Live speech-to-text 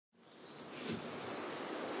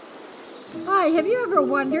Hi, have you ever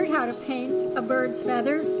wondered how to paint a bird's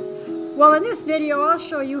feathers? Well, in this video I'll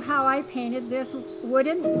show you how I painted this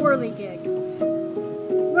wooden whirligig.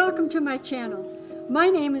 Welcome to my channel. My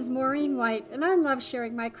name is Maureen White and I love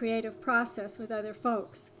sharing my creative process with other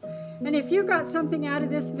folks. And if you got something out of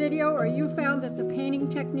this video or you found that the painting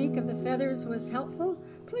technique of the feathers was helpful,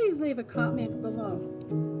 please leave a comment below.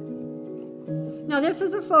 Now this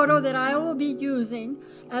is a photo that I will be using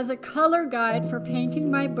as a color guide for painting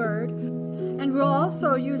my bird, and we'll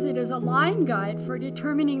also use it as a line guide for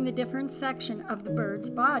determining the different section of the bird's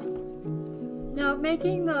body. Now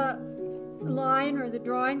making the line or the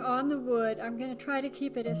drawing on the wood, I'm going to try to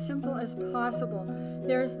keep it as simple as possible.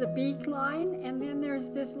 There's the beak line, and then there's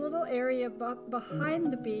this little area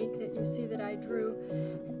behind the beak that you see that I drew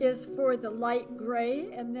is for the light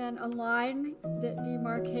gray, and then a line that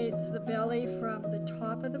demarcates the belly from the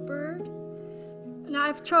top of the bird. Now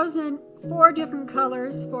I've chosen 4 different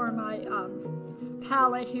colors for my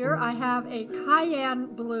palette here. I have a Cyan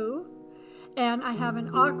Blue, and I have an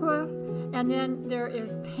aqua, and then there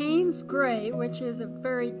is Payne's gray, which is a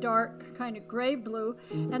very dark kind of gray blue,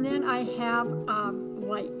 and then I have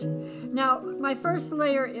white. Now my first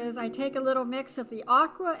layer is I take a little mix of the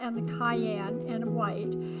aqua and the cayenne and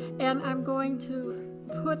white, and I'm going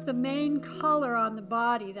to put the main color on the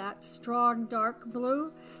body, that strong dark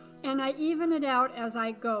blue, and I even it out as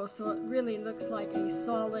I go so it really looks like a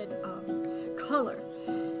solid color.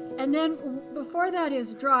 And then before that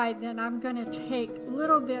is dried, then I'm going to take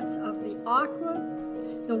little bits of the aqua,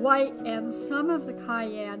 the white, and some of the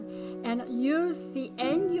cayenne, and use the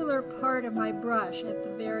angular part of my brush at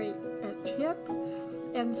the very tip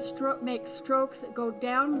and make strokes that go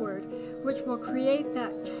downward, which will create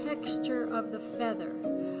that texture of the feather.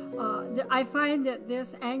 I find that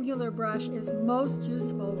this angular brush is most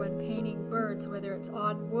useful when painting birds, whether it's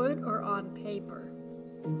on wood or on paper.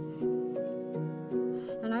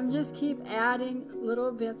 And I'm just keep adding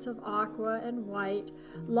little bits of aqua and white,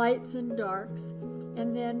 lights and darks,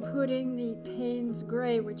 and then putting the Payne's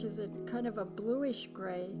gray, which is a kind of a bluish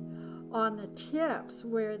gray, on the tips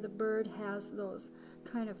where the bird has those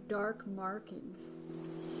kind of dark markings.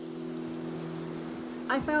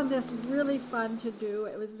 I found this really fun to do.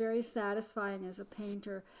 It was very satisfying as a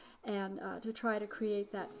painter, and to try to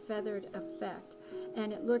create that feathered effect.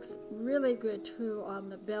 And it looks really good too on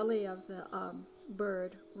the belly of the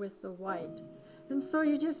bird with the white. And so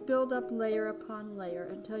you just build up layer upon layer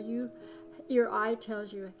until your eye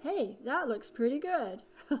tells you, hey, that looks pretty good.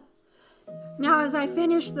 Now as I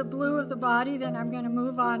finish the blue of the body, then I'm going to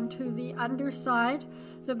move on to the underside,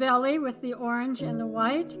 the belly with the orange and the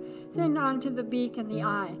white, then on to the beak and the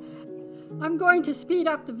eye. I'm going to speed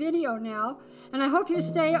up the video now, and I hope you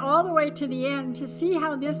stay all the way to the end to see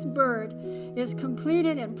how this bird is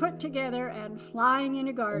completed and put together and flying in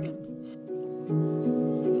a garden.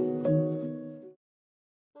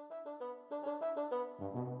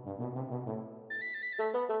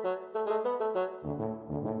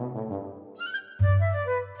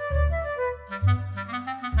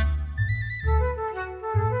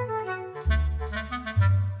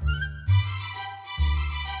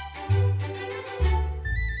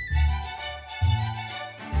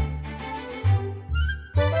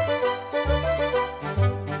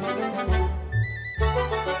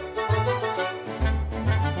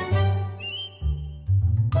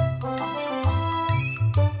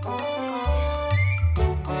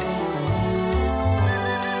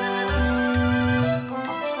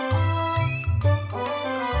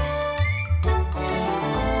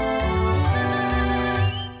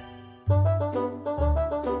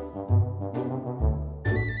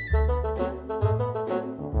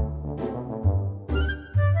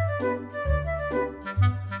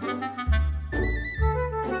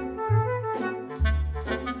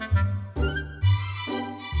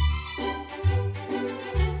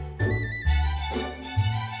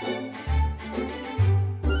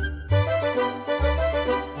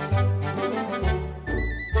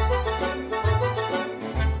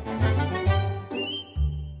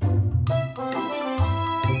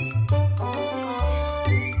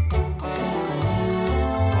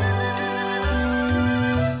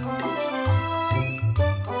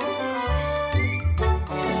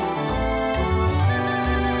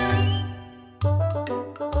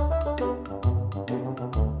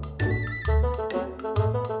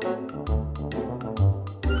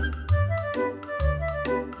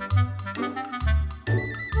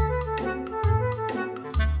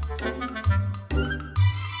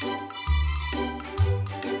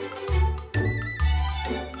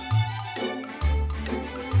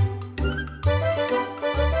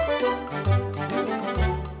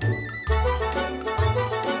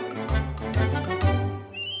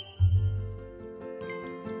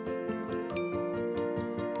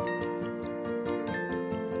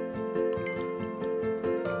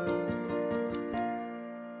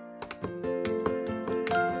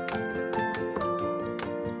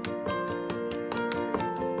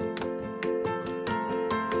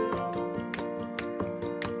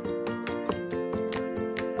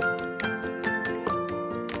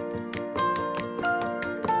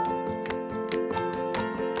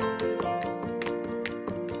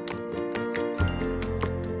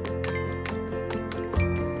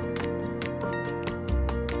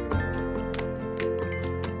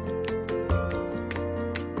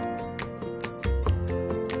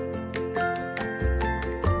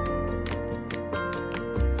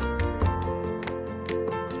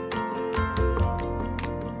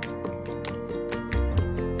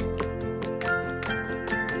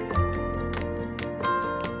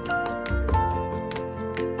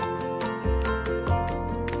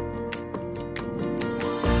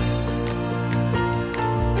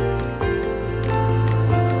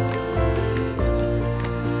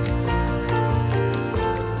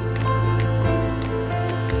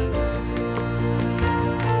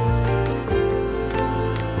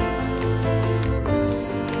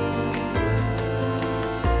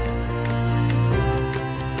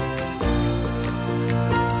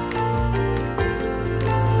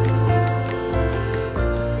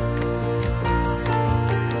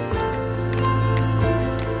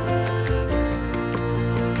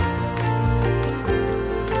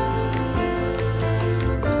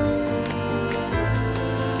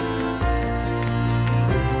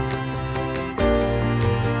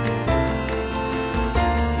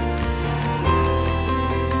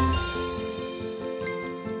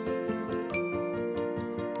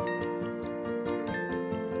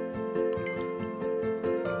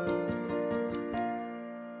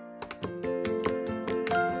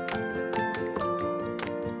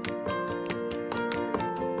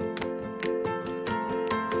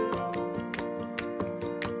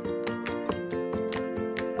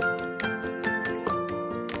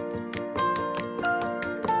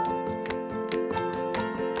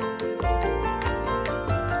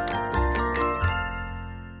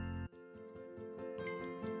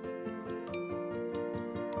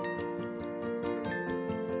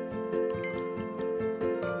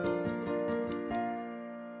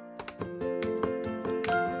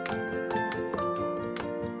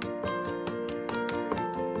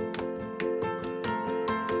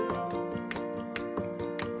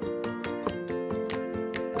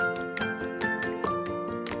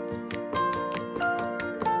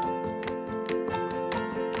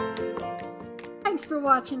 Thanks for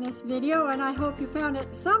watching this video, and I hope you found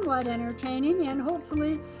it somewhat entertaining and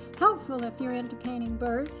hopefully helpful if you're into painting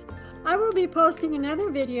birds. I will be posting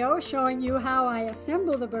another video showing you how I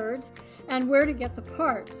assemble the birds and where to get the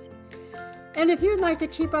parts. And if you'd like to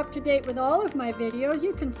keep up to date with all of my videos,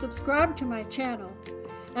 you can subscribe to my channel.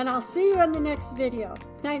 And I'll see you in the next video.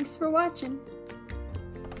 Thanks for watching.